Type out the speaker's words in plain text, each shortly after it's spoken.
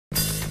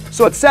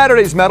So at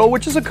Saturday's Metal,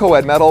 which is a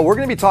co-ed metal, we're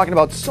going to be talking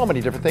about so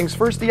many different things.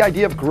 First, the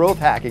idea of growth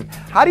hacking.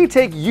 How do you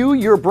take you,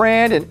 your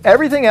brand, and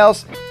everything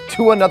else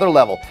to another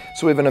level?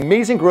 So we have an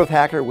amazing growth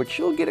hacker, which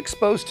you'll get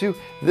exposed to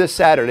this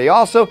Saturday.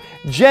 Also,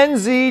 Gen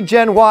Z,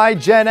 Gen Y,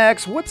 Gen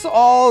X, what's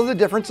all the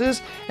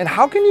differences, and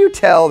how can you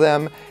tell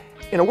them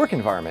in a work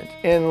environment?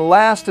 And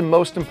last and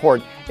most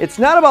important, it's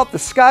not about the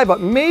sky,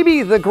 but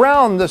maybe the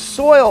ground, the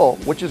soil,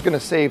 which is going to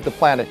save the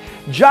planet.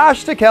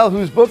 Josh Tickell,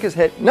 whose book has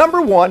hit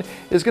 #1,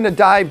 is going to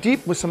dive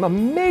deep with some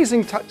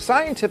amazing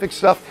scientific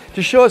stuff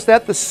to show us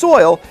that the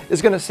soil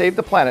is going to save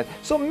the planet.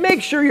 So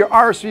make sure you're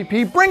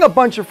RSVP, bring a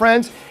bunch of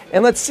friends,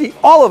 and let's see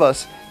all of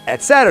us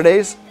at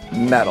Saturday's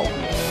Metal.